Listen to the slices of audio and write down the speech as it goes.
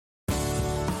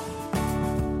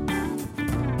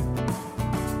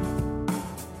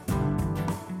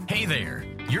Hey there,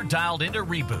 you're dialed into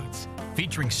Reboots,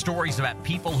 featuring stories about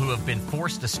people who have been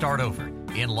forced to start over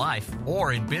in life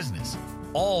or in business.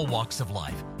 All walks of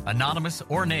life, anonymous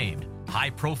or named, high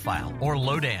profile or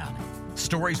low down.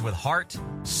 Stories with heart,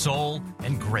 soul,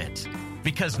 and grit.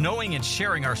 Because knowing and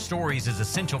sharing our stories is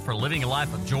essential for living a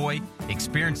life of joy,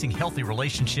 experiencing healthy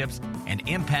relationships, and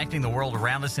impacting the world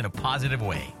around us in a positive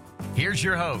way. Here's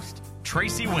your host,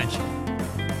 Tracy Winchell.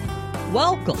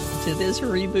 Welcome to this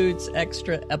Reboots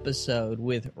Extra episode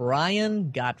with Ryan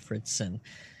Gottfredson.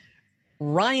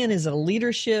 Ryan is a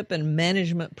leadership and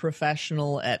management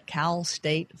professional at Cal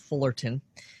State Fullerton,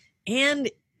 and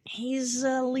he's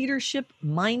a leadership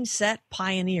mindset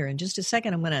pioneer. In just a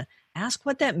second, I'm going to ask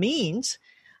what that means.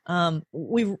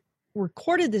 We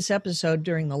recorded this episode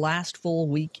during the last full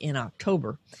week in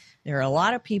October. There are a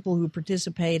lot of people who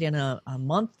participate in a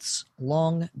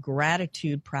months-long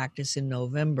gratitude practice in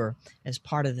November as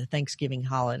part of the Thanksgiving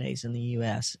holidays in the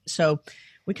U.S. So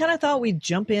we kind of thought we'd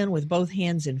jump in with both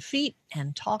hands and feet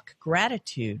and talk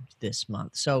gratitude this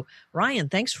month. So Ryan,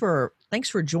 thanks for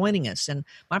joining us. And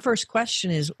my first question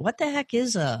is, what the heck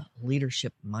is a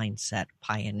leadership mindset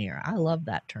pioneer? I love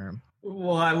that term.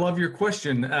 Well, I love your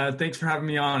question. Thanks for having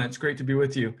me on. It's great to be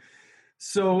with you.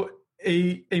 So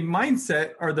a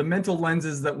mindset are the mental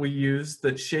lenses that we use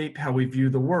that shape how we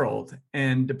view the world.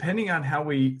 And depending on how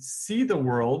we see the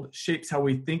world, shapes how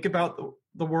we think about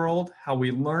the world, how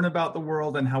we learn about the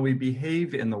world, and how we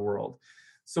behave in the world.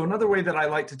 So another way that I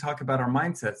like to talk about our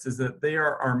mindsets is that they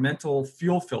are our mental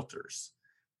fuel filters.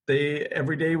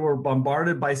 Every day we're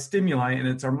bombarded by stimuli, and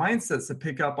it's our mindsets that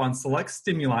pick up on select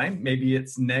stimuli. Maybe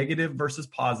it's negative versus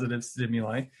positive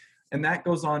stimuli. And that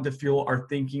goes on to fuel our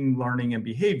thinking, learning, and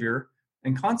behavior,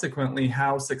 and consequently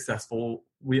how successful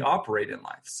we operate in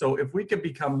life. So if we could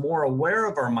become more aware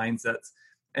of our mindsets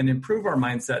and improve our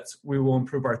mindsets, we will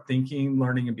improve our thinking,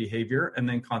 learning, and behavior, and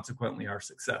then consequently our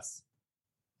success.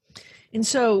 And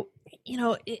so,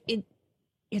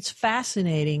 it's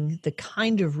fascinating the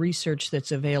kind of research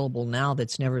that's available now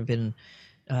that's never been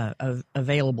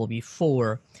available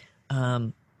before.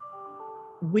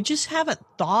 We just haven't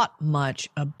thought much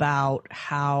about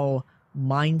how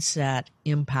mindset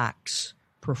impacts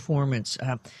performance.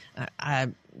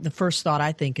 The first thought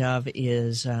I think of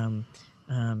is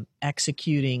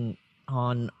executing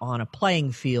on a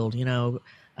playing field.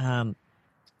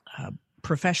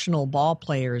 Professional ball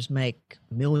players make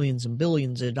millions and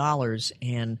billions of dollars,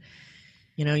 and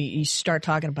you start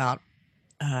talking about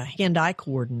hand-eye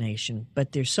coordination,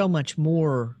 but there's so much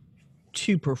more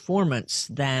to performance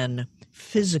than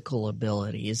physical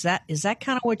ability. Is that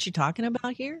kind of what you're talking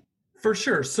about here? For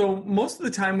sure. So most of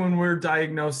the time when we're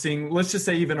diagnosing, let's just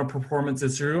say even a performance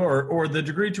issue or the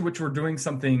degree to which we're doing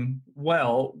something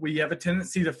well, we have a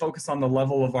tendency to focus on the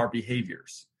level of our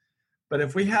behaviors. But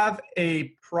if we have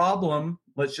a problem,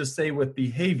 let's just say with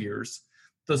behaviors,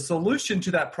 the solution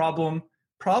to that problem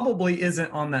probably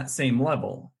isn't on that same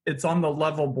level. It's on the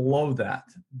level below that,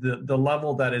 the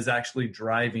level that is actually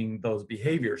driving those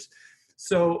behaviors.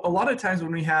 So a lot of times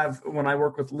when I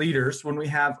work with leaders, when we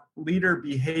have leader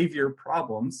behavior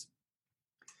problems,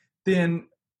 then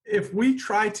if we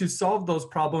try to solve those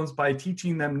problems by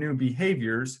teaching them new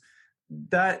behaviors,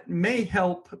 that may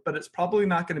help, but it's probably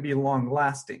not going to be long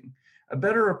lasting. A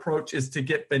better approach is to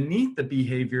get beneath the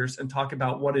behaviors and talk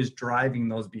about what is driving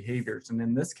those behaviors. And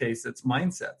in this case, it's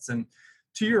mindsets. And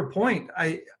to your point,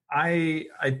 I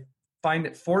find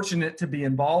it fortunate to be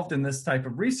involved in this type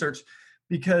of research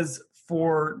because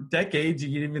for decades,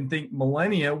 you can even think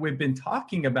millennia, we've been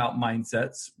talking about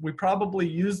mindsets. We probably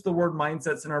use the word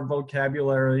mindsets in our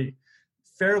vocabulary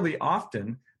fairly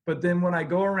often. But then when I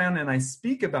go around and I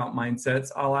speak about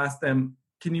mindsets, I'll ask them,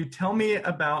 can you tell me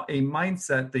about a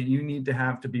mindset that you need to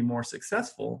have to be more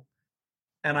successful?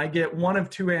 And I get one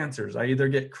of two answers. I either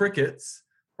get crickets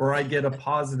or I get a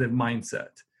positive mindset.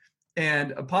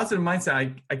 And a positive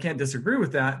mindset, I can't disagree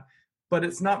with that, but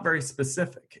it's not very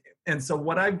specific. And so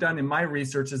what I've done in my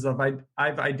research is I've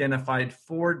identified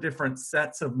 4 different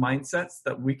sets of mindsets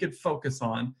that we could focus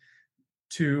on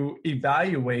to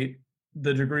evaluate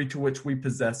the degree to which we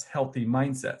possess healthy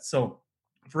mindsets. So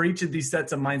for each of these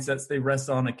sets of mindsets, they rest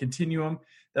on a continuum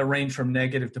that range from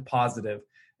negative to positive.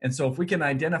 And so if we can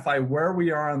identify where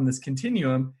we are on this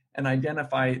continuum and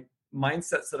identify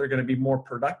mindsets that are going to be more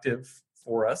productive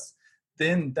for us,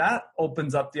 then that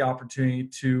opens up the opportunity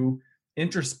to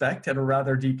introspect at a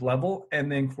rather deep level and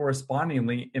then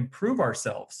correspondingly improve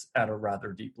ourselves at a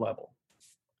rather deep level.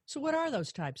 So what are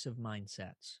those types of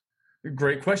mindsets?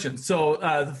 Great question. So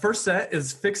the first set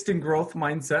is fixed and growth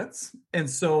mindsets. And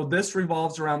so this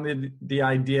revolves around the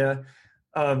idea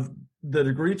of the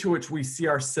degree to which we see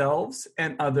ourselves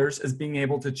and others as being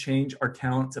able to change our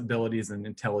talents, abilities, and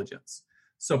intelligence.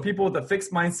 So people with a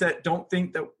fixed mindset don't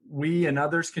think that we and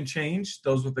others can change.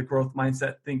 Those with the growth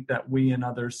mindset think that we and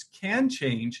others can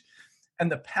change.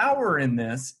 And the power in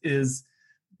this is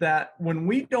that when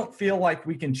we don't feel like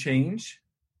we can change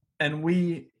and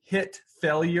we hit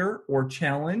failure or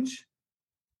challenge,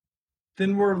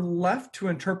 then we're left to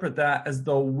interpret that as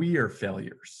though we are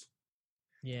failures.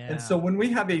 Yeah. And so when we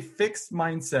have a fixed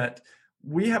mindset,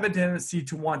 we have a tendency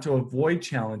to want to avoid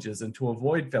challenges and to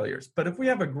avoid failures. But if we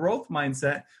have a growth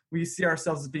mindset, we see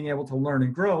ourselves as being able to learn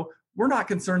and grow. We're not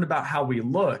concerned about how we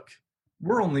look.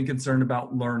 We're only concerned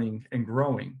about learning and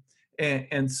growing.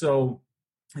 And so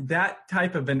that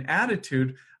type of an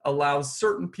attitude allows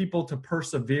certain people to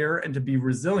persevere and to be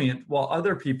resilient, while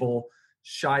other people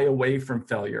shy away from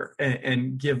failure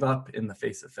and give up in the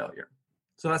face of failure.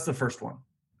 So that's the first one.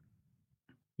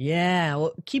 Yeah,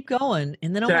 well, keep going,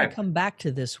 and then I want to come back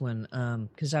to this one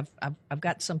because I've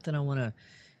got something I want to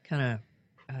kind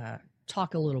of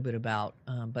talk a little bit about.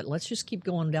 But let's just keep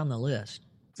going down the list.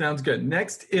 Sounds good.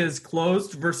 Next is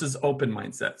closed versus open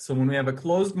mindset. So when we have a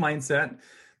closed mindset,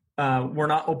 we're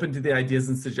not open to the ideas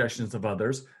and suggestions of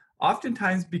others.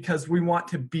 Oftentimes because we want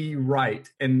to be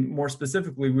right, and more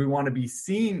specifically, we want to be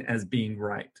seen as being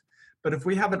right. But if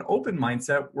we have an open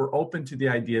mindset, we're open to the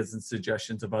ideas and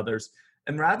suggestions of others.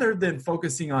 And rather than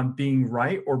focusing on being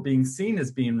right or being seen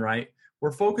as being right,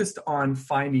 we're focused on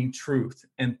finding truth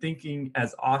and thinking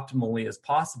as optimally as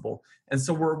possible. And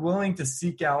so we're willing to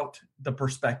seek out the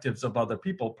perspectives of other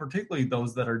people, particularly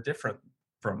those that are different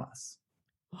from us.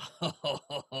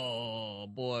 Oh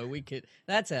boy,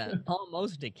 that's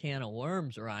almost a can of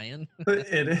worms, Ryan.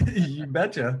 It is, you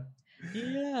betcha.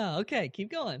 Yeah, okay,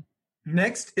 keep going.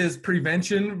 Next is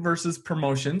prevention versus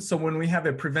promotion. So when we have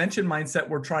a prevention mindset,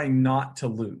 we're trying not to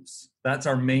lose. That's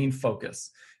our main focus.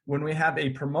 When we have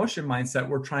a promotion mindset,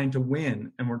 we're trying to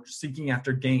win and we're seeking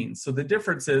after gains. So the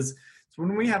difference is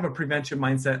when we have a prevention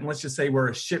mindset, and let's just say we're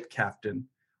a ship captain,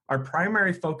 our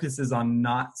primary focus is on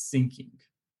not sinking.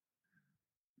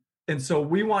 And so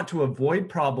we want to avoid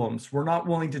problems. We're not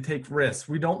willing to take risks.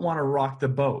 We don't want to rock the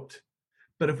boat.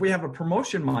 But if we have a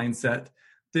promotion mindset,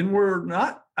 then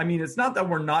it's not that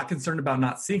we're not concerned about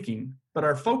not sinking, but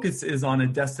our focus is on a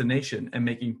destination and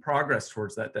making progress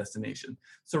towards that destination.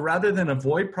 So rather than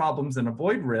avoid problems and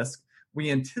avoid risk,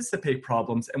 we anticipate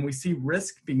problems and we see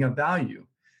risk being of value.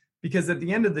 Because at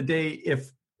the end of the day,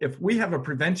 if we have a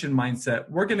prevention mindset,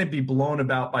 we're going to be blown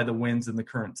about by the winds and the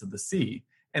currents of the sea,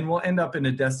 and we'll end up in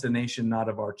a destination not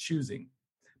of our choosing.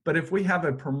 But if we have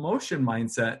a promotion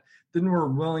mindset, then we're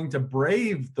willing to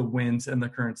brave the winds and the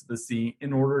currents of the sea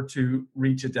in order to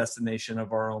reach a destination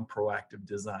of our own proactive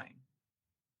design.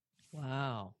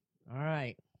 Wow. All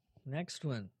right. Next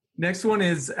one. Next one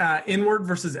is inward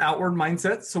versus outward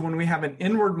mindset. So when we have an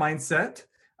inward mindset,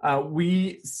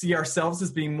 we see ourselves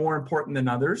as being more important than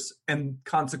others. And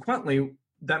consequently,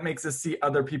 that makes us see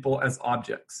other people as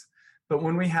objects. But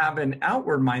when we have an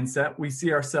outward mindset, we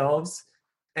see ourselves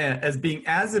as being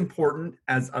as important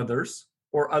as others,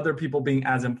 or other people being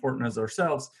as important as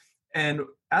ourselves. And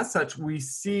as such, we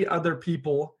see other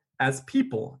people as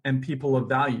people and people of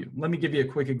value. Let me give you a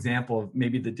quick example of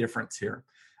maybe the difference here.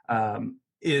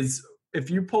 Is if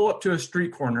you pull up to a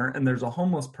street corner and there's a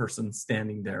homeless person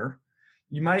standing there,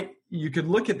 you could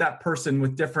look at that person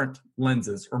with different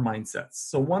lenses or mindsets.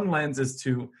 So one lens is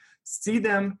to see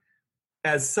them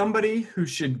as somebody who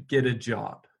should get a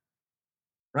job,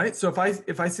 right? So if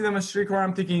I see them on a street corner,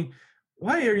 I'm thinking,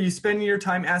 why are you spending your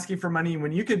time asking for money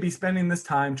when you could be spending this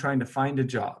time trying to find a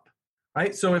job,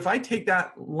 right? So if I take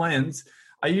that lens,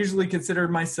 I usually consider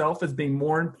myself as being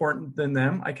more important than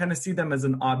them. I kind of see them as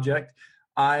an object.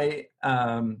 I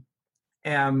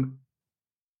am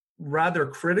rather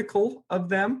critical of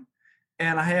them,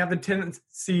 and I have a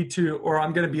tendency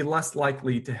I'm going to be less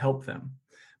likely to help them.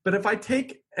 But if I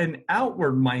take an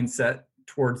outward mindset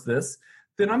towards this,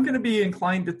 then I'm going to be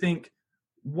inclined to think,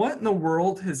 what in the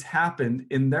world has happened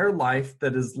in their life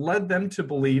that has led them to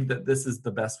believe that this is the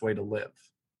best way to live?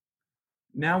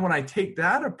 Now, when I take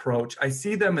that approach, I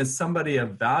see them as somebody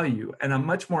of value, and I'm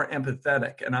much more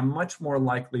empathetic, and I'm much more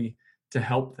likely to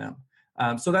help them.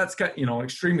 So that's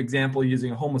extreme example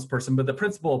using a homeless person, but the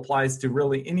principle applies to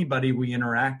really anybody we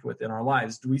interact with in our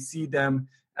lives. Do we see them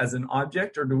as an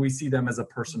object, or do we see them as a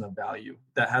person of value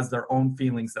that has their own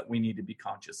feelings that we need to be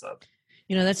conscious of?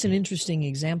 That's an interesting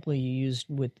example you used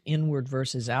with inward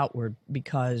versus outward,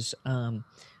 because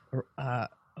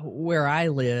where I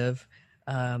live,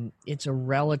 it's a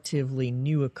relatively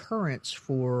new occurrence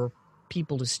for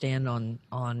people to stand on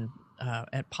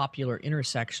at popular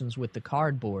intersections with the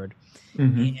cardboard.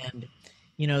 Mm-hmm. And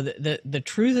the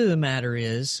truth of the matter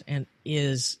is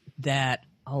that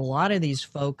a lot of these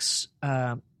folks,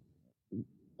 I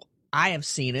have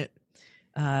seen it,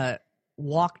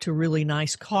 walk to really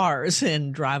nice cars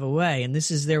and drive away, and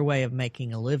this is their way of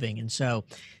making a living. And so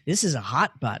this is a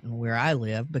hot button where I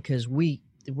live, because we're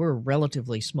a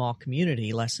relatively small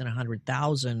community, less than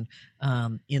 100,000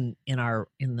 in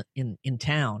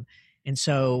town, and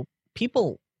so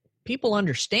people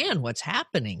understand what's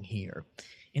happening here,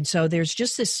 and so there's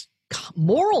just this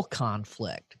moral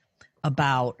conflict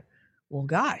about, well,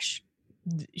 gosh,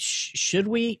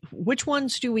 which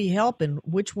ones do we help and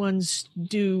which ones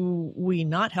do we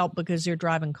not help because they're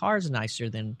driving cars nicer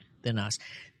than us?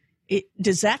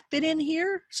 Does that fit in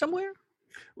here somewhere?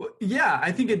 Well, yeah,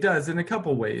 I think it does in a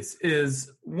couple ways.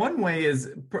 One way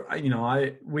is,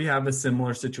 we have a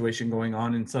similar situation going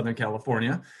on in Southern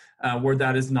California, where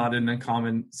that is not an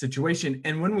uncommon situation.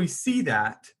 And when we see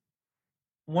that,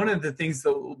 one of the things,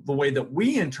 the way that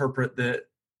we interpret that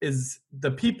is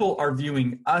the people are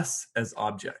viewing us as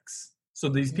objects. So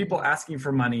these people asking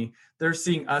for money, they're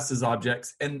seeing us as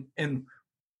objects, and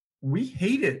we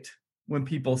hate it when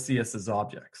people see us as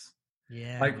objects.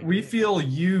 Yeah. Like, we feel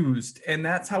used, and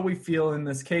that's how we feel in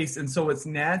this case. And so it's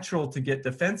natural to get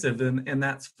defensive, and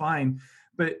that's fine.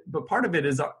 But part of it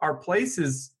is our place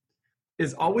is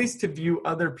always to view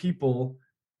other people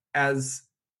as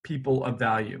people of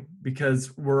value,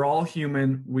 because we're all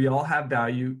human. We all have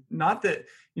value. Not that,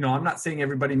 I'm not saying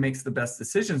everybody makes the best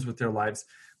decisions with their lives,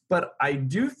 but I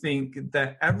do think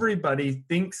that everybody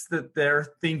thinks that their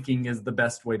thinking is the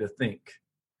best way to think.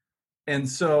 And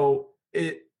so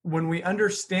when we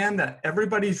understand that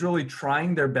everybody's really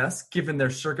trying their best given their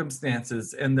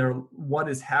circumstances and what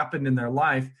has happened in their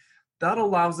life, that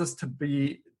allows us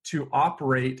to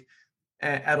operate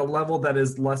at a level that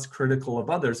is less critical of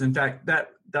others. In fact,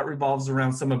 that revolves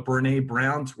around some of Brené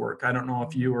Brown's work. I don't know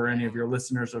if you or any of your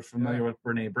listeners are familiar with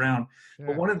Brené Brown,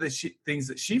 but one of the things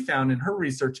that she found in her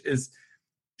research is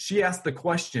she asked the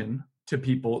question to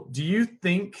people, do you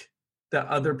think that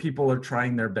other people are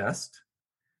trying their best?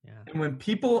 Yeah. And when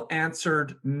people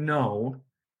answered no,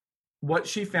 what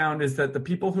she found is that the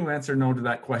people who answer no to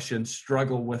that question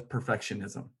struggle with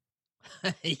perfectionism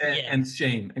and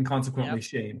shame, and consequently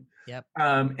shame. Yep.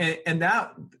 And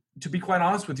that, to be quite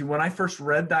honest with you, when I first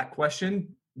read that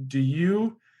question, do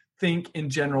you think in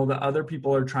general that other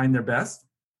people are trying their best?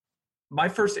 My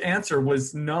first answer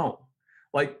was no.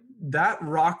 Like, that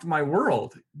rocked my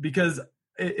world, because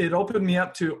it opened me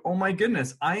up to, oh my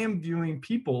goodness, I am viewing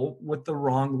people with the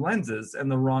wrong lenses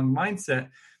and the wrong mindset.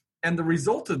 And the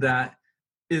result of that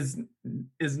is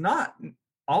not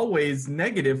always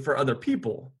negative for other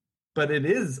people, but it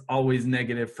is always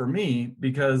negative for me,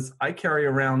 because I carry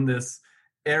around this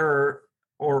error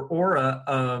or aura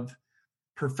of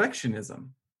perfectionism.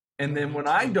 And then when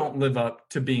I don't live up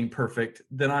to being perfect,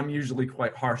 then I'm usually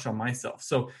quite harsh on myself.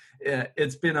 So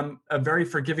it's been a very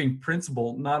forgiving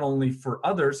principle, not only for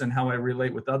others and how I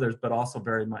relate with others, but also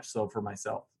very much so for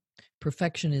myself.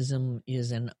 Perfectionism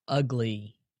is an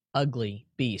ugly, ugly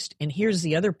beast. And here's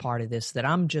the other part of this that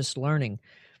I'm just learning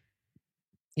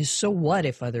is, so what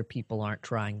if other people aren't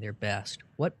trying their best?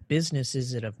 What business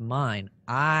is it of mine?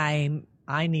 I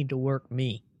need to work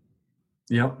me.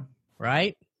 Yep.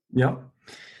 Right? Yep.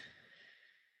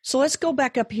 So let's go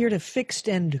back up here to fixed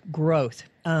end growth.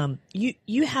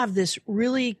 You have this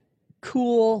really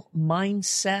cool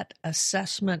mindset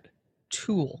assessment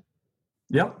tool.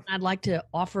 Yep. I'd like to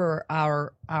offer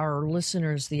our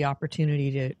listeners the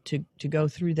opportunity to go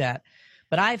through that.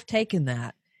 But I've taken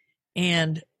that,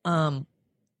 and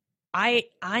I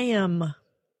am,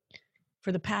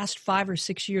 for the past 5 or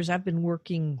 6 years, I've been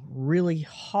working really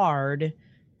hard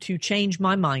to change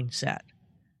my mindset.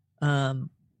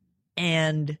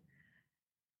 And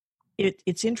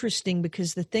it's interesting,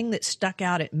 because the thing that stuck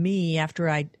out at me after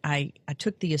I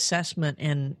took the assessment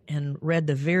and read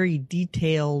the very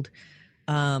detailed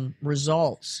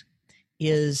results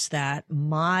is that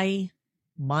my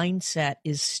mindset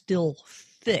is still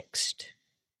fixed.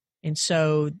 And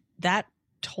so that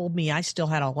told me I still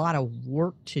had a lot of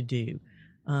work to do.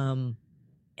 And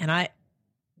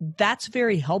that's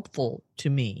very helpful to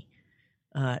me,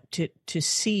 to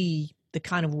see the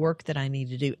kind of work that I need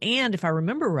to do. And if I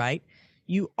remember right,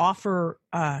 you offer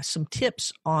some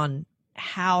tips on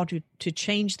how to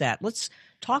change that. Let's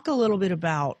talk a little bit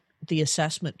about the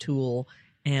assessment tool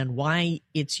and why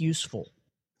it's useful.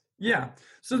 Yeah.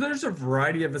 So there's a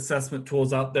variety of assessment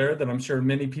tools out there that I'm sure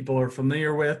many people are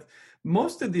familiar with.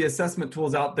 Most of the assessment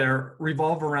tools out there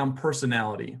revolve around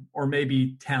personality or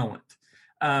maybe talent.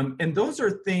 And those are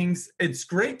things, it's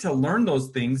great to learn those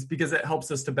things because it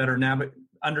helps us to better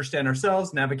understand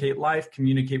ourselves, navigate life,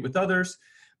 communicate with others.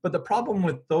 But the problem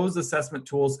with those assessment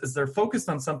tools is they're focused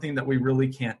on something that we really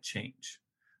can't change.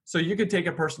 So you could take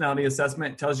a personality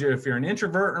assessment, it tells you if you're an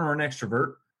introvert or an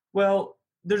extrovert. Well,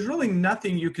 there's really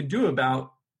nothing you can do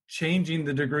about changing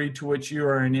the degree to which you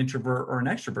are an introvert or an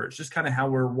extrovert. It's just kind of how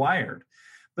we're wired.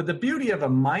 But the beauty of a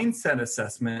mindset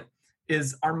assessment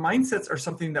is our mindsets are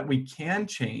something that we can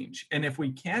change. And if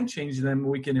we can change them,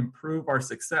 we can improve our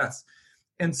success.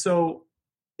 And so,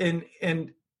 and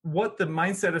what the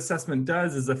mindset assessment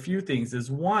does is a few things. Is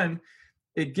one,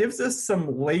 it gives us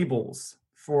some labels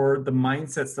for the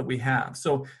mindsets that we have.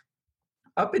 So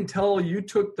up until you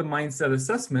took the mindset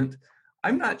assessment,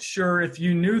 I'm not sure if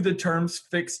you knew the terms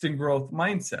fixed and growth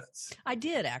mindsets. I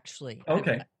did, actually.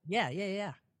 Okay.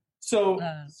 Yeah. So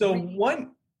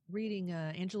reading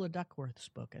Angela Duckworth's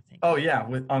book, I think. Oh yeah,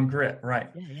 on grit, right?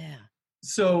 Yeah.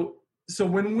 So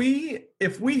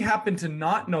if we happen to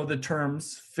not know the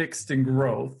terms fixed and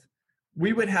growth,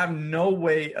 we would have no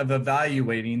way of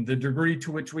evaluating the degree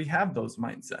to which we have those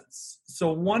mindsets.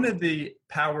 So one of the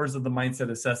powers of the mindset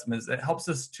assessment is it helps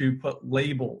us to put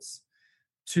labels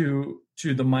to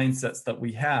the mindsets that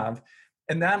we have.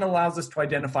 And that allows us to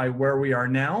identify where we are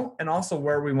now and also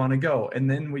where we want to go. And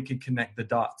then we can connect the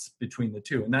dots between the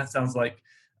two. And that sounds like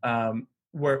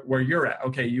where you're at.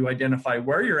 Okay, you identify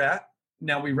where you're at.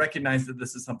 Now we recognize that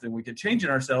this is something we could change in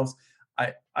ourselves.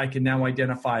 I can now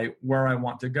identify where I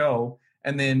want to go.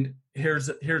 And then here's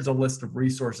a list of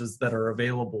resources that are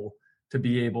available to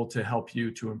be able to help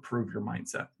you to improve your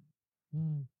mindset.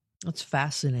 That's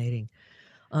fascinating.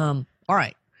 All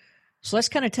right. So let's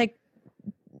kind of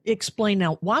explain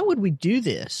now, why would we do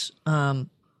this?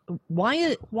 Why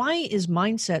is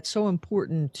mindset so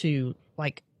important to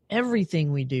like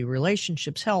everything we do,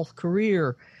 relationships, health,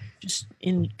 career, just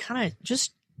in kind of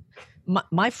just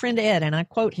my friend Ed, and I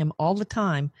quote him all the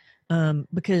time,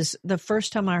 because the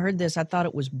first time I heard this, I thought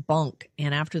it was bunk.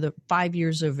 And after the 5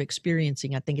 years of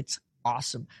experiencing, I think it's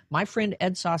awesome. My friend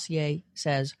Ed Saucier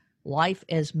says, life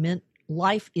is meant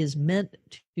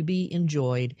to be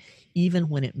enjoyed, even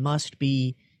when it must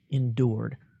be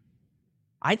endured.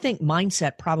 I think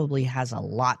mindset probably has a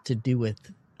lot to do with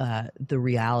the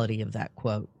reality of that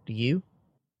quote. Do you?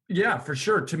 Yeah, for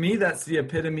sure. To me, that's the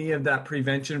epitome of that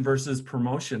prevention versus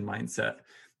promotion mindset.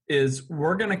 Is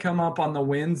we're going to come up on the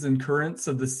winds and currents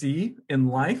of the sea in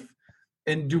life,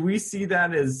 and do we see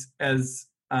that as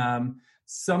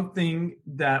something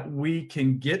that we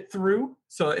can get through?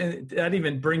 So that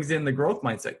even brings in the growth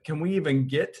mindset. Can we even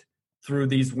get through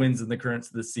these winds and the currents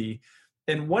of the sea?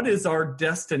 And what is our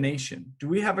destination? Do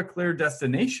we have a clear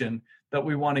destination that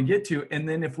we want to get to? And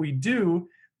then if we do,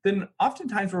 then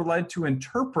oftentimes we're led to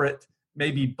interpret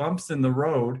maybe bumps in the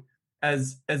road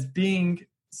as being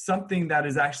something that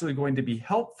is actually going to be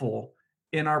helpful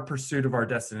in our pursuit of our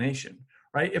destination,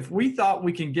 right? If we thought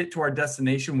we can get to our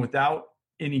destination without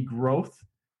any growth,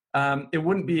 it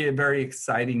wouldn't be a very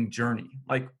exciting journey.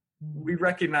 Like, we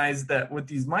recognize that with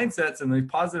these mindsets and these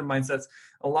positive mindsets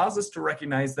allows us to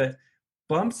recognize that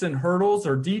bumps and hurdles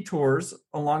or detours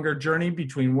along our journey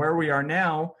between where we are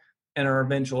now and our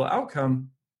eventual outcome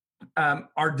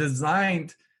are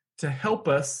designed to help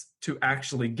us to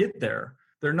actually get there.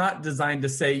 They're not designed to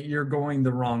say you're going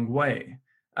the wrong way,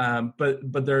 but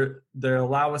they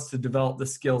allow us to develop the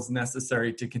skills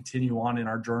necessary to continue on in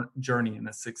our journey in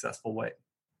a successful way.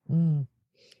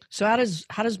 So how does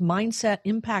mindset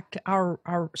impact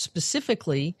our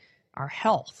specifically our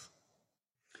health?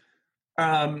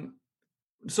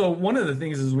 So one of the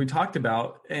things is we talked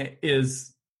about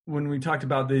is when we talked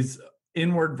about these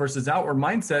inward versus outward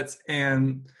mindsets,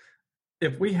 and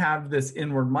if we have this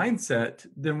inward mindset,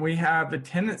 then we have a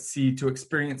tendency to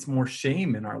experience more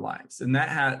shame in our lives, and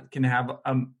that can have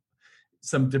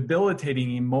some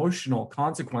debilitating emotional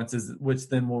consequences, which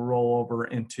then will roll over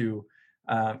into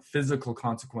physical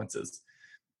consequences.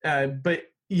 But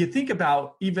you think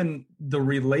about even the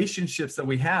relationships that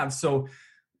we have. So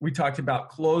we talked about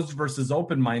closed versus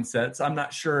open mindsets. I'm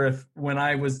not sure if when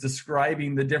I was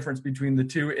describing the difference between the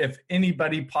two, if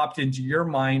anybody popped into your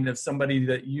mind of somebody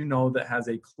that you know that has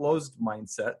a closed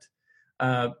mindset.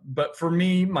 But for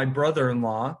me, my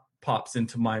brother-in-law pops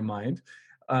into my mind,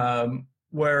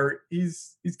 where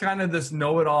he's kind of this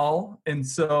know-it-all. And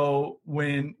so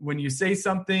when you say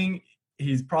something,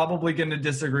 he's probably going to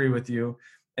disagree with you.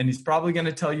 And he's probably going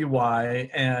to tell you why.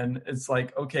 And it's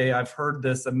like, okay, I've heard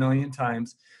this a million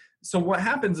times. So what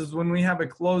happens is when we have a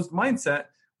closed mindset,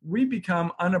 we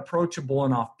become unapproachable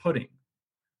and off-putting.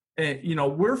 And,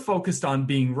 we're focused on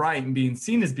being right and being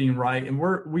seen as being right. And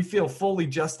we feel fully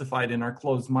justified in our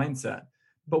closed mindset.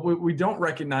 But what we don't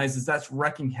recognize is that's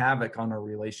wreaking havoc on our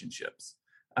relationships.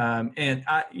 And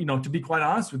I, to be quite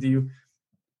honest with you,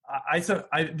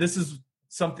 this is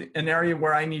an area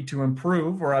where I need to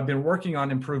improve, or I've been working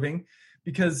on improving,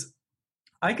 because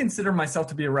I consider myself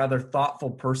to be a rather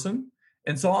thoughtful person.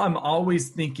 And so I'm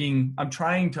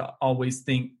trying to always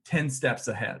think 10 steps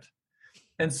ahead.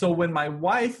 And so when my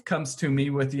wife comes to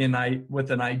me with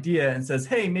an idea and says,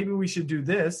 hey, maybe we should do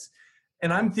this.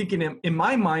 And I'm thinking in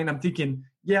my mind, I'm thinking,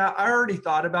 yeah, I already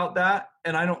thought about that.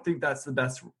 And I don't think that's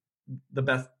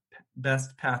the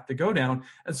best path to go down.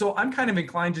 And so I'm kind of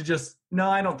inclined to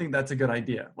no, I don't think that's a good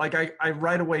idea. Like I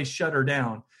right away shut her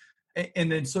down.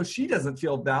 And then so she doesn't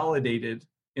feel validated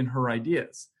in her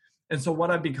ideas. And so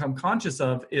what I've become conscious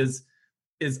of is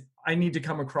I need to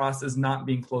come across as not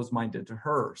being closed-minded to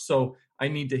her. So I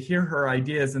need to hear her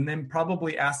ideas and then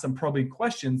probably ask some probing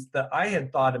questions that I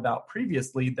had thought about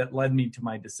previously that led me to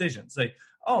my decision. Say,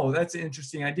 oh, that's an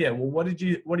interesting idea. Well, what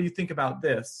do you think about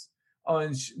this? Oh,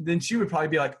 and then she would probably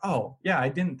be like, oh, yeah, I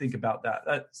didn't think about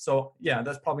that. So yeah,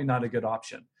 that's probably not a good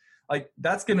option. Like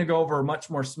that's going to go over much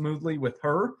more smoothly with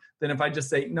her than if I just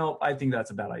say, no, I think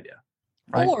that's a bad idea.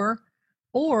 Right?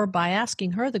 Or by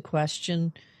asking her the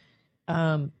question,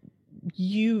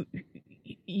 you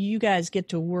guys get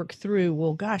to work through,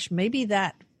 well, gosh, maybe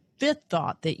that fifth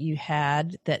thought that you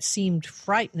had that seemed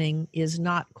frightening is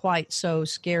not quite so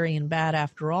scary and bad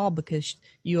after all, because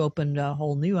you opened a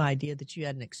whole new idea that you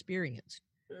hadn't experienced.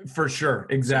 For sure.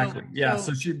 Exactly.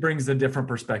 So she brings a different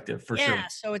perspective for sure. Yeah.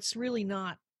 So it's really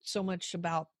not so much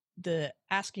about the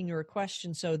asking her a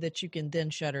question so that you can then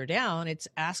shut her down. It's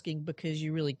asking because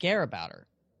you really care about her.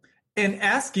 And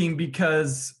asking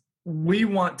because we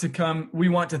want to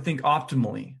think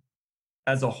optimally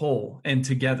as a whole and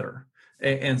together.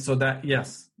 And so that,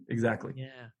 yes, exactly.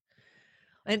 Yeah.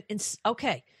 And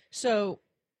okay. So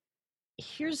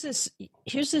here's this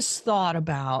thought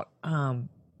about,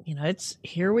 it's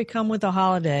here we come with the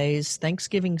holidays,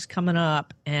 Thanksgiving's coming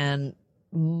up, and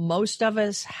most of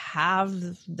us have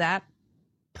that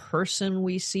person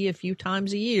we see a few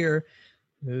times a year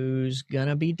who's going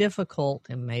to be difficult,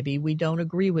 and maybe we don't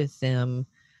agree with them.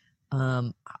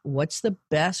 What's the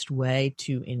best way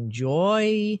to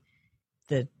enjoy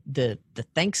the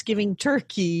Thanksgiving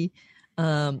turkey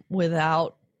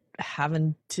without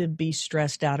having to be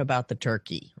stressed out about the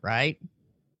turkey, right?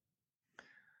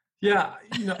 Yeah,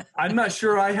 I'm not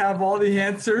sure I have all the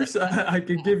answers. I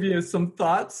could give you some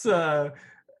thoughts. I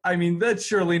mean, that's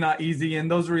surely not easy, and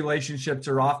those relationships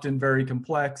are often very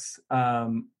complex.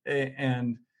 But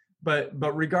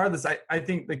regardless, I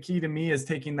think the key to me is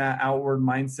taking that outward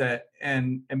mindset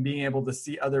and being able to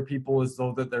see other people as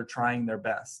though that they're trying their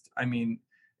best. I mean,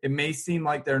 it may seem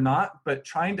like they're not, but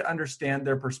trying to understand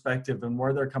their perspective and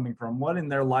where they're coming from, what in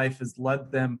their life has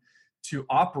led them to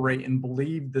operate and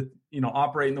believe that,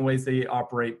 operate in the ways they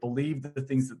operate, believe the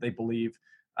things that they believe.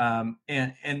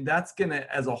 And that's going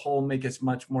to, as a whole, make us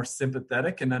much more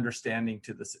sympathetic and understanding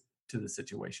to the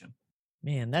situation.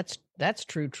 Man, that's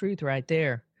true truth right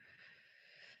there.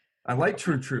 I like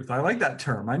true truth. I like that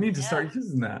term. I need to start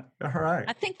using that. All right.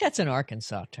 I think that's an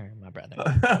Arkansas term, my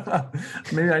brother.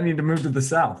 Maybe I need to move to the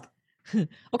South.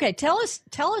 Okay. Tell us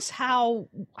how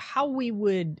we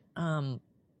would,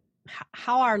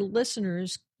 how our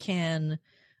listeners can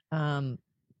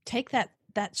take that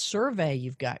survey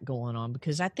you've got going on,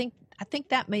 because I think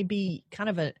that may be kind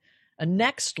of a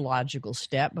next logical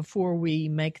step before we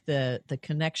make the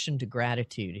connection to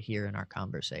gratitude here in our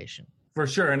conversation. For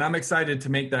sure. And I'm excited to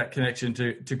make that connection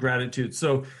to gratitude.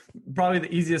 So probably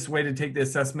the easiest way to take the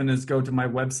assessment is go to my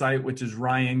website, which is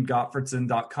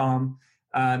ryangottfredson.com.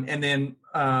 And then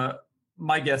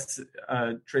my guess,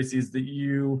 Tracy, is that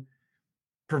you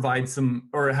provide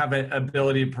have an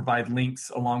ability to provide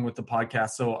links along with the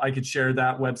podcast. So I could share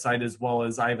that website, as well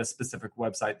as I have a specific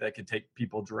website that could take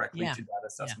people directly to that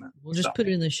assessment. We'll just put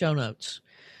it in the show notes.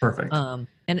 Perfect. And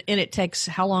it takes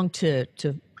how long to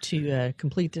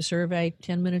complete the survey?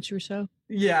 10 minutes or so?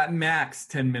 Yeah, max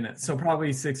 10 minutes. So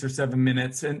probably 6 or 7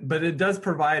 minutes. But it does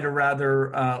provide a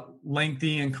rather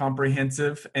lengthy and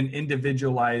comprehensive and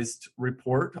individualized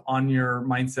report on your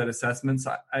mindset assessments.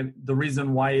 The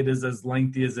reason why it is as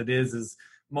lengthy as it is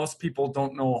most people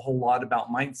don't know a whole lot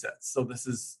about mindsets. So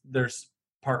there's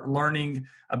part learning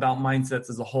about mindsets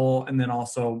as a whole, and then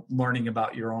also learning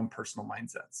about your own personal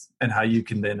mindsets and how you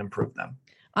can then improve them.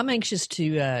 I'm anxious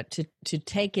to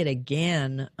take it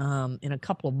again in a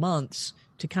couple of months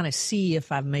to kind of see if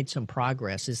I've made some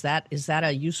progress. Is that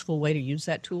a useful way to use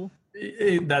that tool?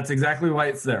 That's exactly why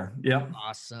it's there. Yeah.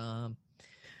 Awesome.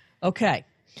 Okay.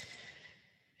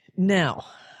 Now,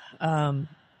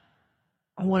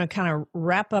 I want to kind of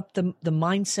wrap up the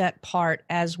mindset part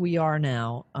as we are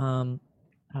now,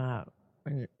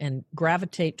 and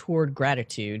gravitate toward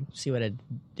gratitude. See what I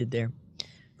did there?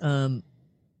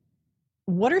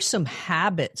 What are some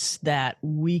habits that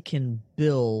we can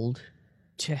build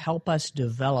to help us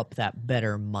develop that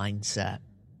better mindset?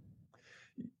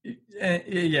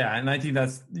 Yeah, and I think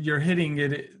you're hitting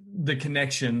the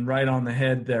connection right on the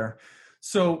head there.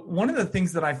 So one of the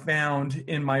things that I found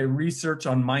in my research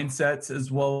on mindsets,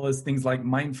 as well as things like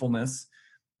mindfulness,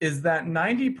 is that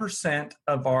 90%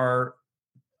 of our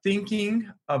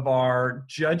thinking, of our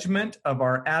judgment, of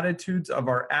our attitudes, of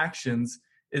our actions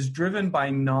is driven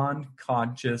by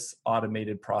non-conscious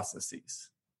automated processes.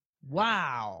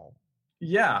 Wow.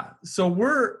 Yeah. So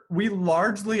we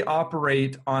largely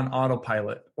operate on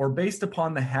autopilot, or based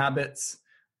upon the habits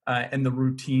and the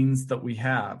routines that we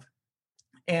have.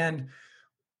 And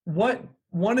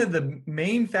one of the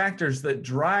main factors that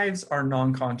drives our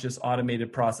non-conscious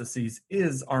automated processes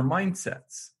is our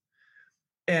mindsets.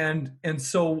 And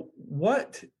so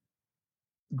what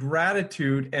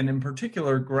gratitude, and in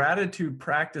particular gratitude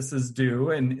practices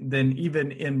do, and then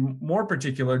even in more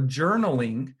particular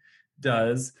journaling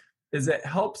does, is it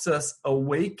helps us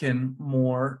awaken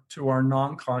more to our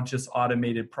non-conscious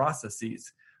automated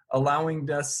processes, allowing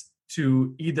us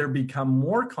to either become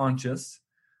more conscious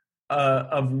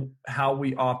of how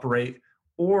we operate,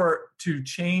 or to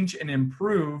change and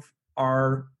improve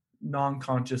our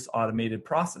non-conscious automated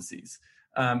processes.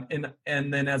 And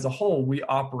then as a whole, we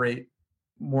operate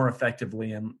more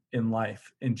effectively in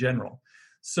life in general.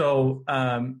 So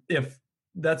if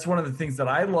that's one of the things that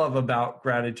I love about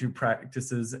gratitude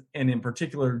practices, and in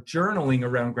particular journaling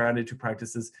around gratitude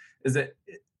practices, is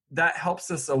that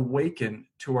helps us awaken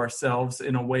to ourselves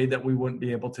in a way that we wouldn't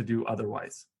be able to do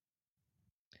otherwise.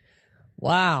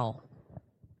 Wow.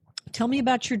 Tell me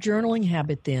about your journaling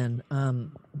habit then.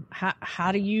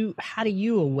 How do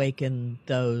you awaken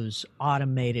those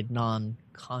automated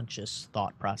non-conscious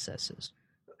thought processes?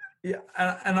 Yeah,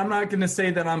 and I'm not going to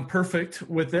say that I'm perfect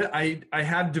with it. I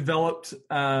have developed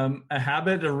a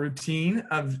habit, a routine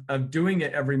of doing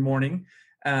it every morning,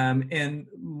 and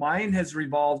mine has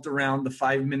revolved around the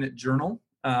 5-minute journal,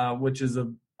 which is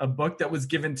a book that was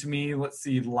given to me.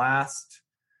 Last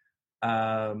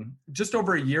just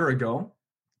over a year ago,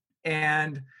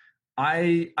 and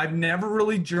I've never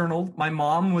really journaled. My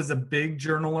mom was a big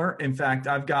journaler. In fact,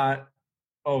 I've got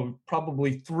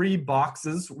probably 3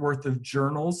 boxes worth of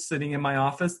journals sitting in my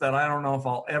office that I don't know if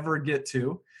I'll ever get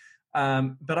to.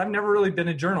 But I've never really been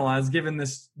a journal. I was given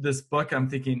this book. I'm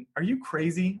thinking, are you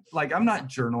crazy? Like, I'm not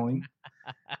journaling.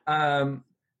 And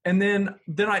then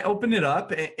I open it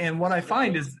up, and what I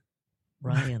find is,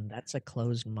 Ryan, that's a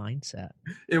closed mindset.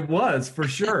 It was, for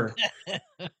sure.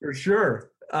 For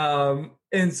sure.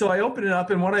 And so I open it up,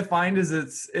 and what I find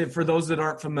is for those that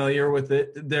aren't familiar with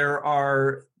it, there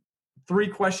are 3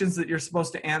 questions that you're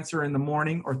supposed to answer in the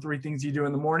morning, or 3 things you do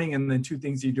in the morning, and then 2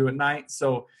 things you do at night.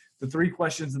 So the 3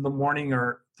 questions in the morning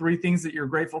are 3 things that you're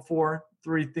grateful for,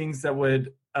 3 things that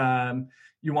would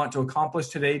you want to accomplish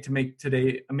today to make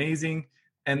today amazing,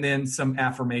 and then some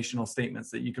affirmational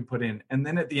statements that you can put in. And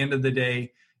then at the end of the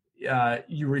day,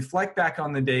 you reflect back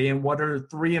on the day and what are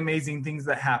 3 amazing things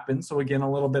that happened. So again,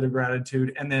 a little bit of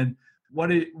gratitude, and then what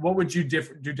would you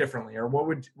do differently, or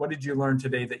what did you learn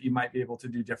today that you might be able to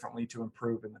do differently to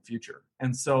improve in the future?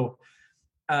 And so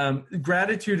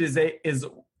gratitude is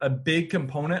a big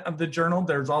component of the journal.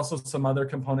 There's also some other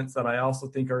components that I also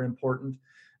think are important,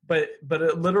 but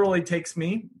it literally takes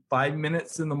me 5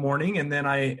 minutes in the morning, and then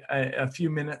a few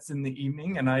minutes in the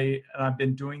evening, and I've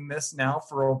been doing this now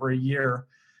for over a year.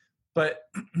 But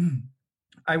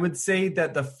I would say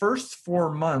that the first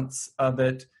 4 months of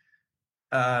it,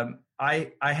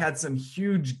 I had some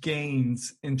huge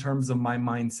gains in terms of my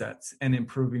mindsets and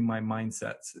improving my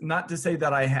mindsets. Not to say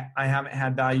that I haven't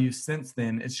had value since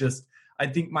then. It's just, I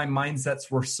think my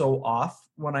mindsets were so off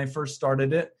when I first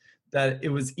started it that it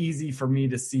was easy for me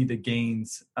to see the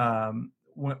gains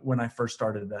when I first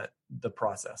started the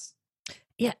process.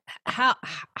 Yeah.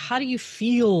 How do you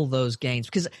feel those gains?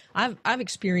 Because I've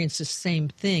experienced the same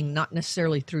thing, not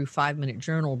necessarily through 5-minute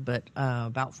journal, but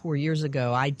about 4 years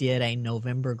ago, I did a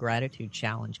November gratitude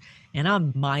challenge, and I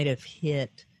might have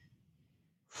hit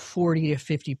 40 to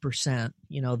 50%,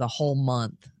 the whole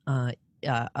month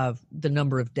of the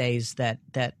number of days that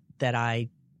I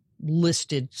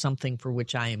listed something for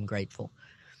which I am grateful.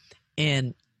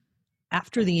 And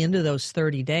after the end of those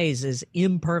 30 days, as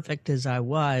imperfect as I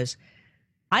was,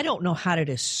 I don't know how to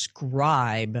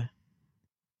describe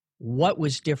what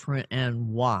was different and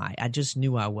why. I just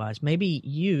knew I was. Maybe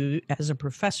you, as a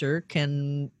professor,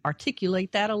 can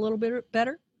articulate that a little bit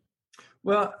better?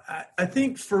 Well, I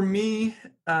think for me,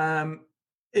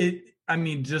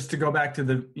 just to go back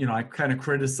to I kind of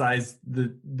criticized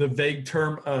the vague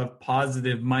term of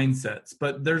positive mindsets,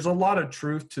 but there's a lot of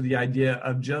truth to the idea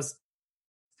of just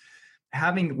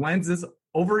having lenses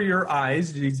over your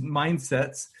eyes, these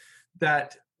mindsets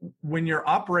that when you're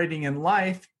operating in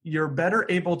life, you're better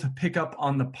able to pick up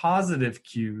on the positive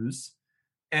cues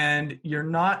and you're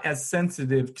not as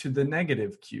sensitive to the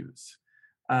negative cues.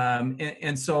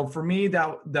 And so for me,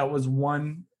 that was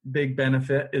one big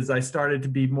benefit is I started to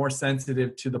be more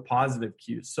sensitive to the positive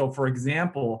cues. So for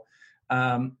example,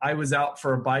 I was out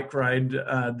for a bike ride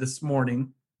this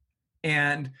morning,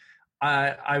 and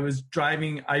I was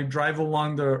driving. I drive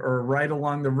right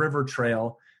along the river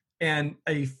trail, and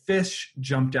a fish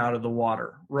jumped out of the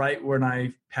water right when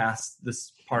I passed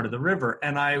this part of the river.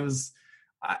 And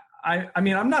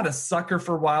I'm not a sucker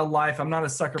for wildlife. I'm not a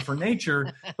sucker for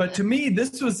nature, but to me,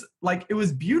 this was like, it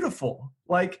was beautiful.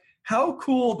 Like, how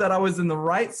cool that I was in the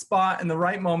right spot in the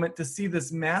right moment to see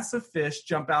this massive fish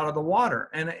jump out of the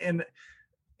water.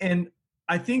 And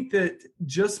I think that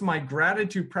just my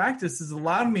gratitude practice has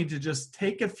allowed me to just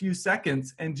take a few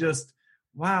seconds and just,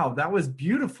 wow, that was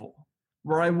beautiful,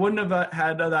 where I wouldn't have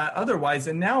had that otherwise.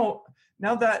 And now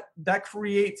that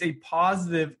creates a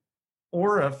positive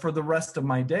aura for the rest of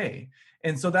my day.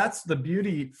 And so that's the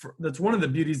beauty. That's one of the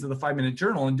beauties of the 5-minute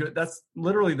journal. And that's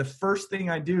literally the first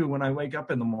thing I do when I wake up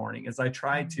in the morning is I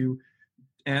try to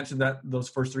answer those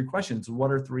first 3 questions.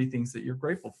 What are 3 things that you're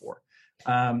grateful for?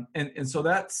 And so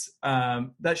that's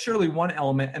surely one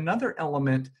element. Another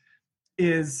element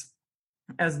is,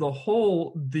 as the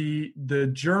whole, the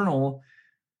journal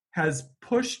has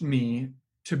pushed me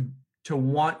to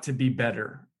want to be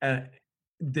better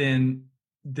than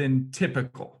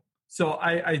typical. So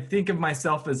I think of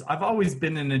myself as, I've always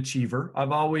been an achiever.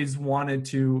 I've always wanted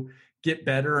to get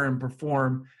better and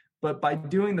perform, but by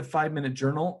doing the 5-minute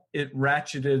journal, it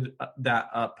ratcheted that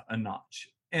up a notch.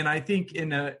 And I think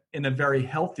in a very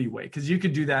healthy way, because you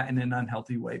could do that in an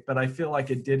unhealthy way, but I feel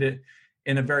like it did it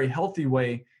in a very healthy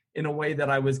way, in a way that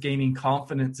I was gaining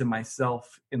confidence in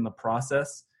myself in the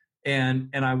process. And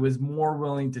I was more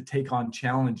willing to take on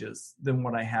challenges than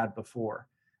what I had before.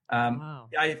 Wow.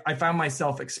 I found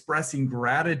myself expressing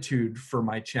gratitude for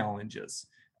my challenges.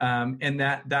 And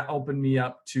that opened me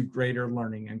up to greater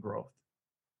learning and growth.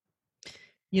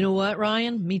 You know what,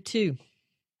 Ryan? Me too.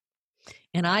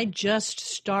 And I just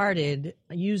started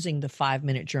using the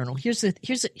 5-minute journal. Here's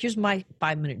my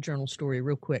 5-minute journal story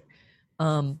real quick.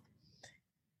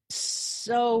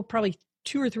 So probably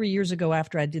 2 or 3 years ago,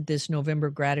 after I did this November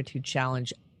gratitude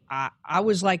challenge, I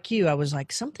was like you. I was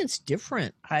like, something's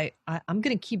different. I'm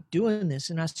going to keep doing this.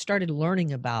 And I started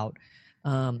learning about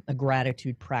a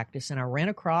gratitude practice. And I ran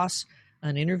across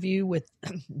an interview with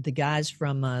the guys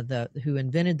from who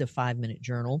invented the 5-minute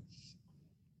journal,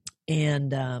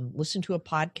 and listened to a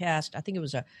podcast. I think it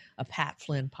was a Pat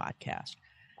Flynn podcast.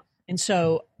 And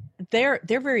so they're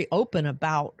very open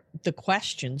about the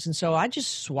questions. And so I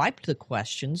just swiped the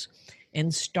questions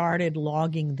and started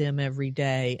logging them every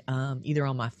day, either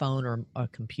on my phone or a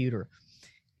computer.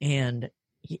 And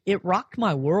it rocked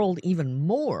my world even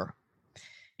more.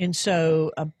 And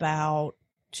so about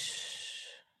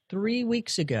 3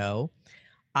 weeks ago,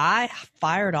 I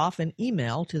fired off an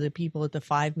email to the people at the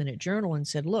 5-minute journal and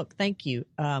said, look, thank you.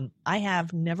 I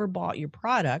have never bought your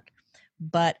product,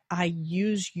 but I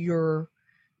use your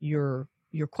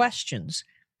questions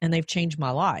and they've changed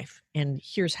my life. And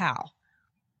here's how.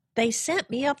 They sent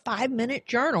me a 5-minute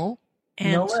journal.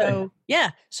 And no way.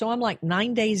 So I'm like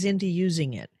 9 days into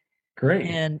using it. Great.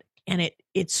 And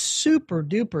it's super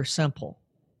duper simple.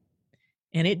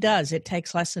 And it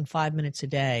takes less than 5 minutes a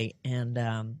day. And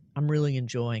I'm really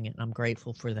enjoying it. And I'm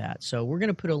grateful for that. So we're going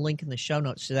to put a link in the show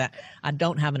notes to that. I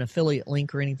don't have an affiliate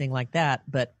link or anything like that,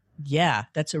 but yeah,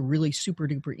 that's a really super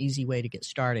duper easy way to get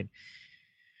started.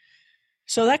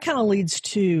 So that kind of leads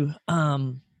to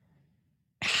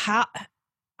how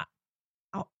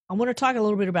I want to talk a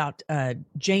little bit about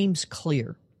James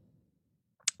Clear.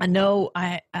 I know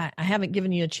I haven't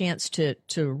given you a chance to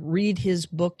read his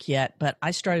book yet, but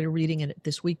I started reading it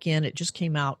this weekend. It just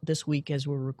came out this week as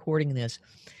we're recording this.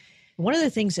 One of the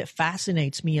things that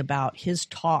fascinates me about his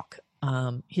talk,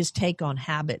 his take on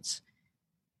habits,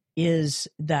 is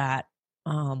that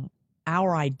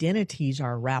our identities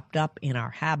are wrapped up in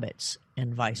our habits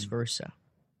and vice versa.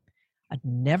 I'd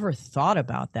never thought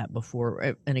about that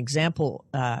before. An example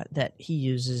that he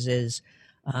uses is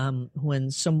when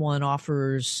someone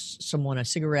offers someone a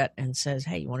cigarette and says,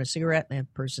 hey, you want a cigarette? And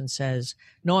that person says,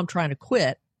 no, I'm trying to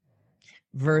quit,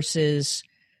 versus,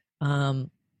 no,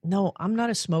 I'm not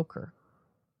a smoker.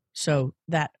 So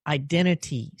that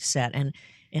identity set,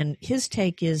 and his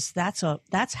take is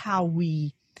that's how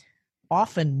we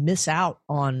often miss out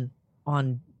on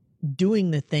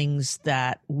doing the things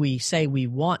that we say we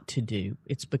want to do.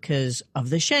 It's because of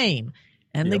the shame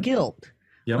and the guilt.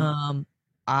 Yep.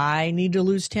 I need to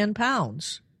lose 10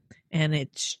 pounds. And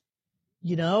it's,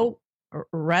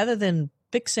 rather than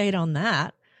fixate on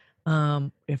that,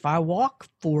 if I walk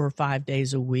 4 or 5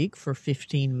 days a week for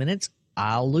 15 minutes,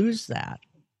 I'll lose that.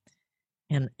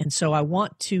 And so I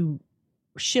want to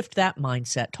shift that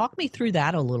mindset. Talk me through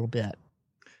that a little bit.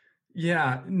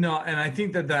 Yeah, no, and I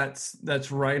think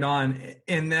that's right on.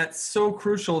 And that's so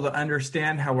crucial to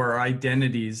understand how our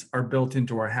identities are built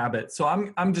into our habits. So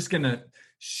I'm just going to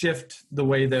shift the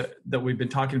way that we've been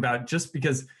talking about it, just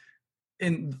because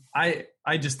I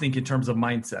just think in terms of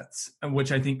mindsets,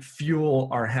 which I think fuel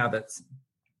our habits.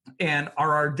 And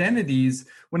our identities,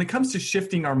 when it comes to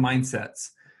shifting our mindsets,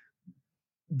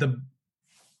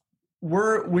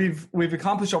 we've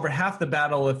accomplished over half the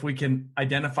battle if we can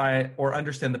identify or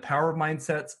understand the power of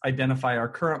mindsets, identify our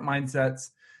current mindsets,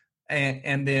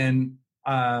 and then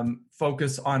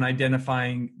focus on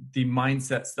identifying the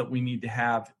mindsets that we need to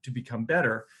have to become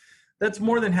better. That's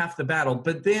more than half the battle.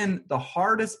 But then the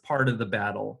hardest part of the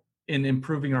battle in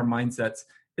improving our mindsets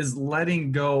is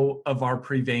letting go of our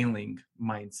prevailing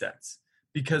mindsets,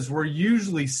 because we're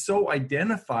usually so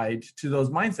identified to those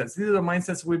mindsets. These are the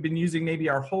mindsets we've been using maybe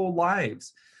our whole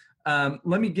lives. Let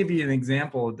me give you an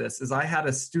example of this. Is I had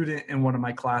a student in one of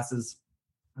my classes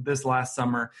this last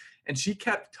summer, and she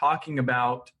kept talking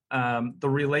about the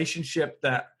relationship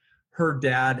that her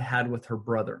dad had with her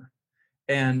brother.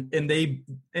 And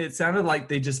it sounded like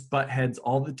they just butt heads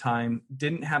all the time,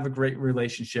 didn't have a great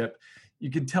relationship. You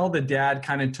could tell the dad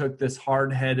kind of took this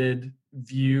hard-headed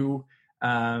view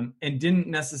and didn't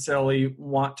necessarily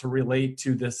want to relate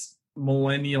to this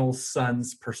millennial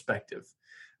son's perspective.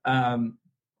 And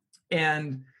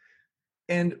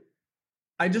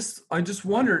I just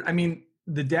wondered, I mean,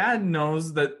 the dad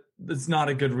knows that it's not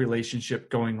a good relationship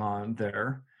going on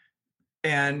there.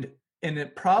 And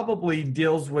it probably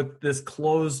deals with this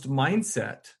closed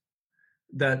mindset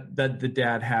that the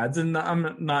dad has. And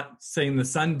I'm not saying the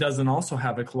son doesn't also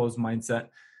have a closed mindset,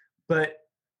 but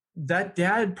that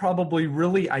dad probably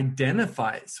really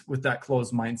identifies with that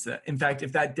closed mindset. In fact,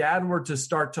 if that dad were to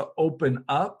start to open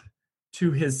up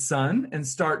to his son and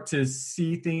start to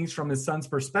see things from his son's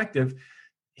perspective,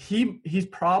 he's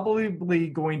probably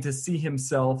going to see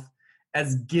himself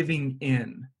as giving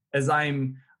in, as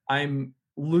I'm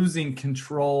losing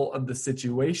control of the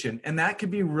situation. And that could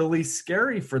be really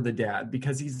scary for the dad,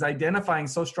 because he's identifying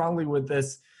so strongly with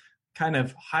this kind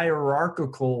of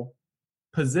hierarchical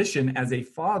position as a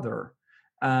father,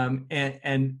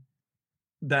 and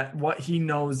that what he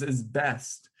knows is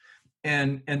best.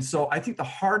 And so I think the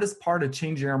hardest part of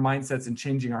changing our mindsets and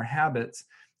changing our habits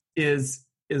is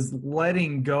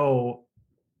letting go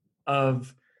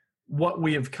of what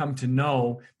we have come to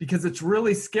know, because it's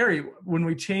really scary when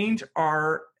we change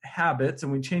our habits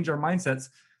and we change our mindsets.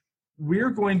 We're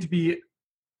going to be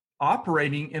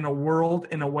operating in a world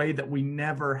in a way that we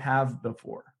never have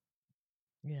before.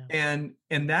 Yeah. And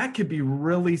that could be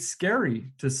really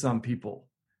scary to some people,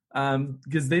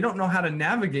 because they don't know how to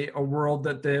navigate a world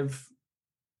that they've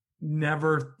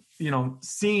never,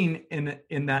 seen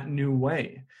in that new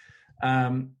way.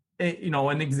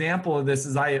 An example of this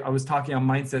is I was talking on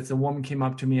mindsets. A woman came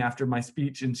up to me after my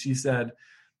speech and she said,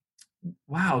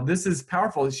 "Wow, this is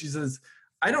powerful." She says,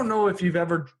 "I don't know if you've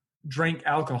ever drank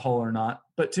alcohol or not,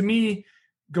 but to me,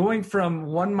 going from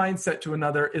one mindset to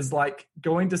another is like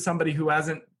going to somebody who has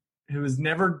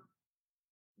never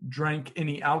drank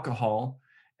any alcohol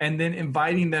and then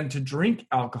inviting them to drink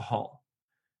alcohol."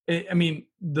 I mean,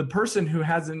 the person who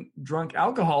hasn't drunk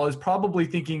alcohol is probably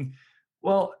thinking,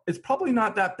 well, it's probably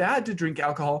not that bad to drink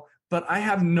alcohol, but I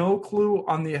have no clue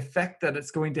on the effect that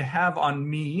it's going to have on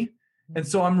me. And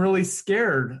so I'm really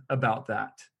scared about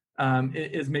that.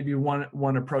 Is maybe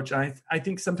one approach. And I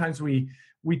think sometimes we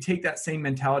take that same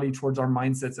mentality towards our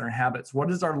mindsets and our habits. What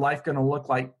is our life going to look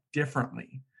like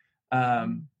differently?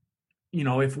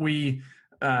 If we,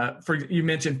 you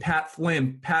mentioned Pat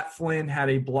Flynn. Pat Flynn had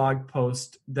a blog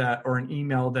post or an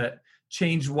email that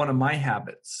changed one of my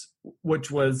habits, which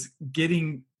was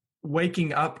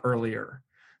waking up earlier.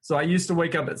 So I used to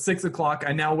wake up at 6 o'clock.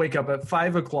 I now wake up at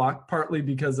 5 o'clock, partly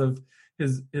because of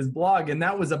his blog. And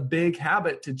that was a big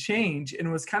habit to change. And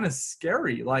it was kind of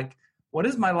scary. Like, what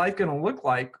is my life going to look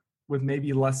like with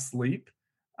maybe less sleep,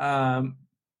 and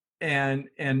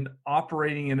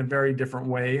operating in a very different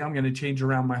way? I'm going to change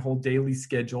around my whole daily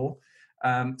schedule.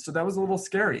 So that was a little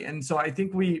scary. And so I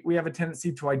think we have a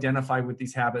tendency to identify with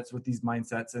these habits, with these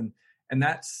mindsets, and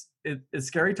it's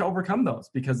scary to overcome those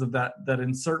because of that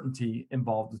uncertainty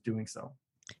involved with doing so.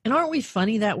 And aren't we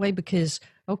funny that way? Because,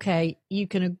 okay,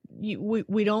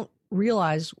 we don't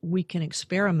realize we can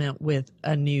experiment with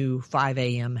a new 5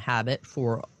 a.m. habit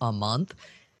for a month.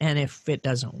 And if it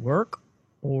doesn't work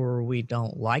or we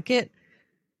don't like it,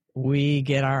 we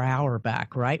get our hour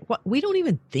back, right? We don't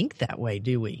even think that way,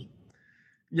 do we?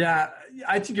 Yeah,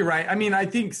 I think you're right. I mean, I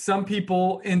think some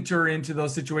people enter into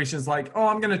those situations like, oh,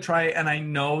 I'm going to try it, and I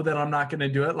know that I'm not going to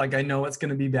do it. Like, I know it's going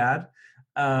to be bad.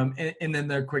 And then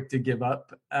they're quick to give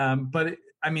up. But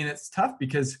it's tough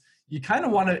because you kind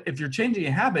of want to, if you're changing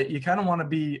a habit, you kind of want to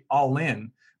be all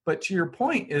in. But to your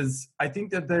point is, I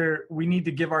think that we need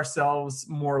to give ourselves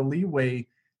more leeway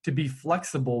to be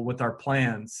flexible with our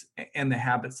plans and the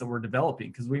habits that we're developing,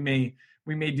 because we may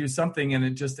do something and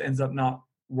it just ends up not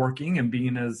working and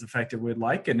being as effective we'd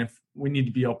like. And if we need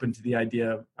to be open to the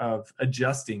idea of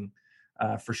adjusting,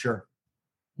 for sure.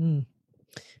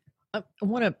 I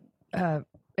want to,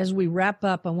 as we wrap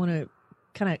up, I want to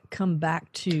kind of come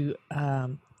back to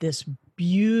this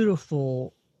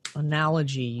beautiful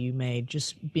analogy you made,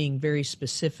 just being very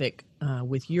specific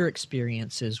with your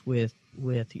experiences with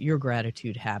your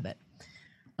gratitude habit.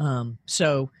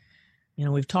 So,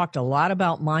 we've talked a lot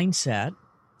about mindset,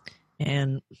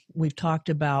 and we've talked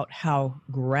about how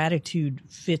gratitude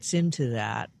fits into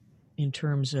that in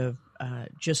terms of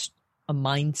just a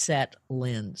mindset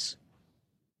lens.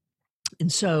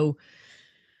 And so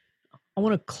I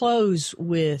want to close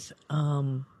with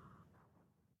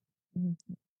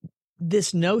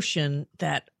this notion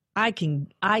that I can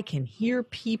hear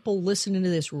people listening to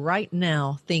this right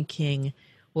now thinking,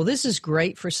 well, this is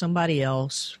great for somebody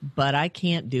else, but I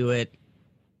can't do it.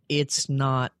 It's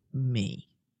not me.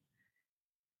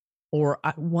 Or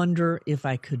I wonder if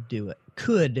I could do it.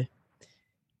 Could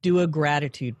do a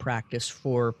gratitude practice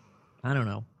for,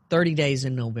 30 days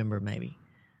in November maybe.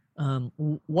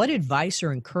 What advice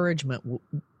or encouragement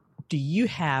do you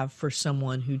have for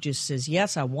someone who just says,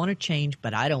 yes, I want to change,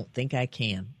 but I don't think I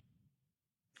can?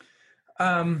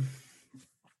 Well,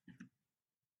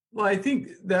 I think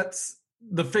that's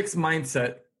the fixed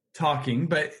mindset talking,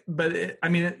 but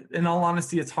in all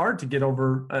honesty, it's hard to get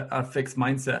over a fixed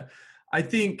mindset. I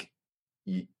think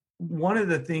one of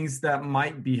the things that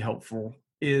might be helpful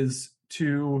is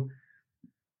to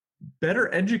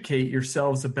better educate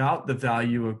yourselves about the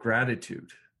value of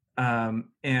gratitude,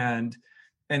 and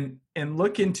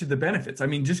look into the benefits.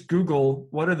 Just Google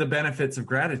what are the benefits of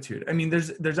gratitude.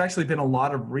 There's actually been a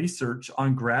lot of research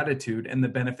on gratitude and the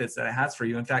benefits that it has for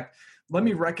you. In fact, let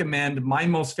me recommend my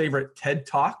most favorite TED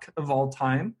Talk of all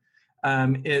time.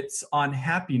 It's on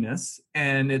happiness,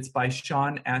 and it's by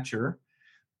Sean Atcher.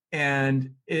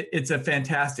 And it's a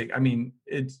fantastic,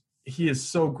 he is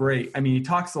so great. He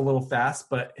talks a little fast,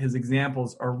 but his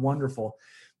examples are wonderful.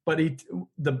 But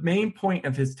the main point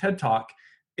of his TED Talk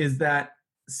is that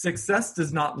success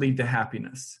does not lead to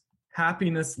happiness.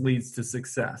 Happiness leads to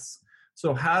success.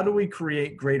 So how do we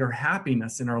create greater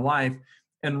happiness in our life?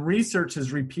 And research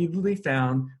has repeatedly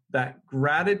found that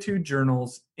gratitude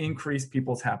journals increase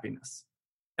people's happiness.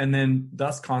 And then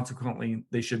thus consequently,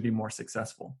 they should be more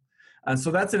successful.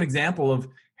 So that's an example of,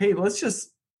 hey, let's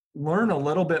just learn a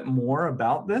little bit more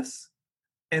about this.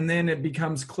 And then it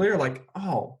becomes clear, like,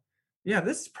 oh, yeah,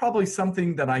 this is probably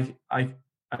something that I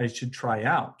should try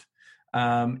out.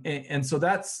 And so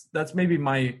that's maybe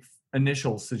my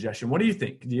initial suggestion. What do you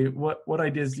think? What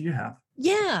ideas do you have?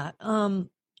 Yeah,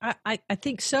 I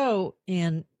think so.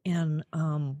 And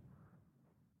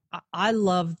I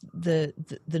love the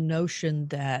notion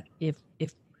that if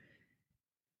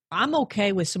I'm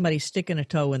okay with somebody sticking a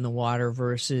toe in the water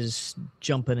versus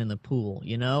jumping in the pool,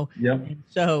 Yep. And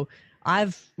so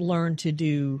I've learned to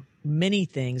do many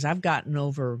things. I've gotten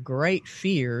over great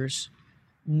fears,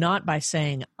 not by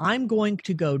saying, I'm going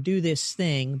to go do this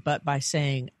thing, but by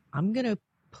saying, I'm going to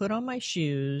put on my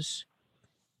shoes,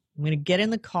 I'm going to get in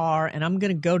the car, and I'm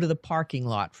going to go to the parking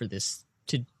lot for this,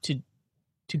 to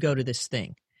go to this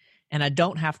thing. And I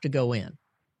don't have to go in.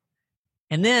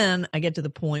 And then I get to the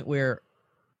point where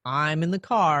I'm in the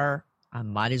car, I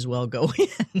might as well go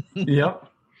in. Yep.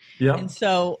 And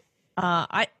so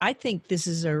I think this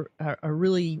is a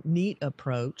really neat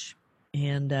approach.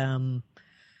 And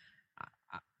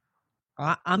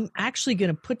I'm actually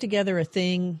going to put together a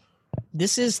thing.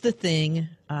 This is the thing.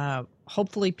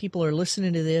 Hopefully people are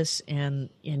listening to this and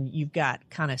you've got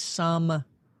kind of some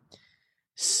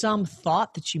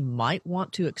thought that you might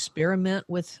want to experiment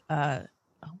with a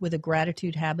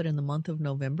gratitude habit in the month of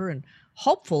November. And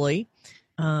hopefully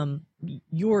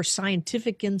your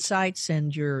scientific insights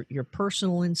and your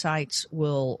personal insights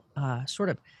will sort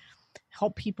of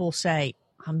help people say,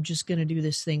 I'm just going to do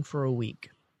this thing for a week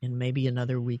and maybe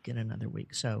another week and another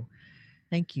week. So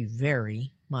thank you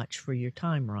very much for your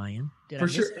time, Ryan. For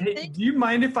sure. Hey, do you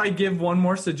mind if I give one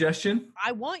more suggestion?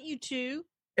 I want you to.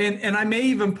 And I may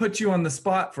even put you on the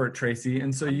spot for it, Tracy.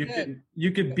 And so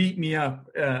you could beat me up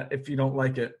if you don't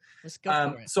like it. Let's go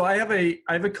for it. So I have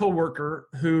a coworker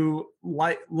who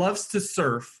loves to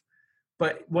surf,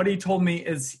 but what he told me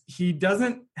is he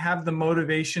doesn't have the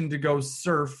motivation to go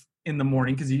surf in the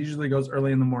morning, because he usually goes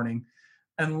early in the morning,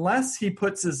 unless he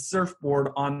puts his surfboard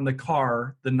on the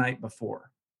car the night before.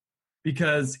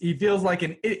 Because he feels like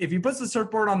if he puts the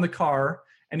surfboard on the car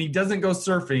and he doesn't go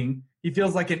surfing, he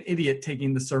feels like an idiot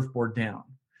taking the surfboard down.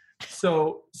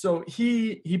 So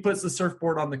he puts the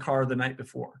surfboard on the car the night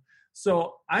before.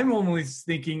 So I'm only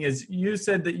thinking, as you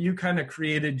said that you kind of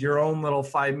created your own little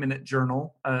 5-minute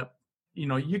journal.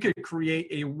 You could create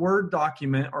a Word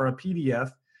document or a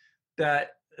PDF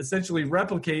that essentially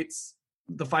replicates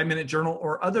the 5-minute journal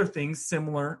or other things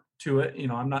similar to it.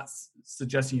 I'm not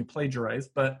suggesting you plagiarize,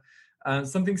 but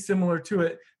something similar to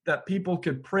it that people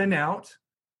could print out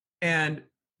and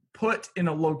put in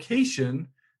a location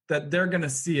that they're going to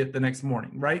see it the next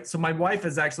morning, right? So my wife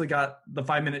has actually got the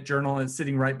 5-minute journal and it's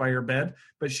sitting right by her bed,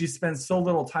 but she spends so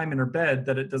little time in her bed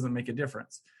that it doesn't make a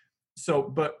difference. So,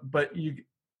 but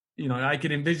I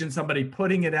could envision somebody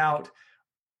putting it out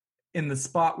in the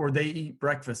spot where they eat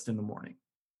breakfast in the morning.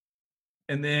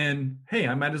 And then, hey,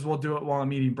 I might as well do it while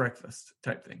I'm eating breakfast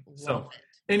type thing.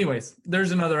 Anyways,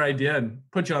 there's another idea, and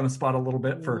put you on the spot a little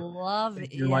bit for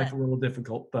your life a little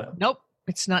difficult, but nope,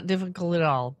 it's not difficult at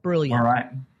all. Brilliant. All right.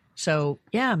 So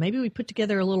yeah, maybe we put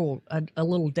together a little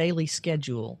daily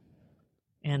schedule,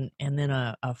 and then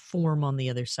a form on the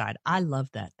other side. I love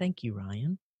that. Thank you,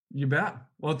 Ryan. You bet.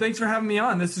 Well, thanks for having me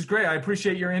on. This is great. I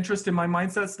appreciate your interest in my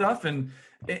mindset stuff, and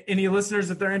any listeners,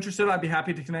 if they're interested, I'd be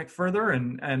happy to connect further,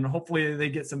 and hopefully they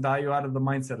get some value out of the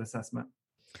mindset assessment.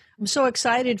 I'm so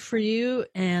excited for you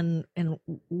and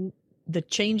the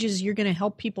changes you're going to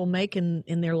help people make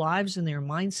in their lives and their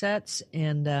mindsets.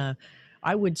 And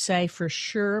I would say for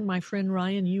sure, my friend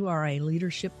Ryan, you are a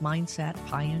leadership mindset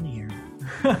pioneer.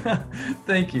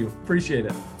 Thank you. Appreciate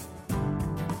it.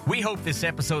 We hope this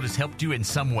episode has helped you in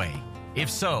some way.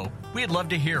 If so, we'd love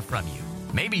to hear from you.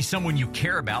 Maybe someone you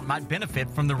care about might benefit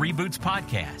from the Reboots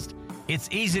podcast. It's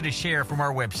easy to share from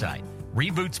our website,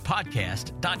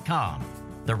 rebootspodcast.com.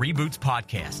 The Reboots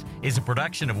Podcast is a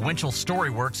production of Winchell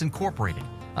Storyworks Incorporated,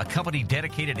 a company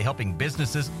dedicated to helping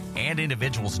businesses and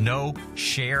individuals know,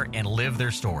 share, and live their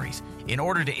stories in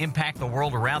order to impact the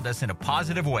world around us in a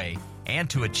positive way and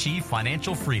to achieve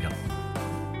financial freedom.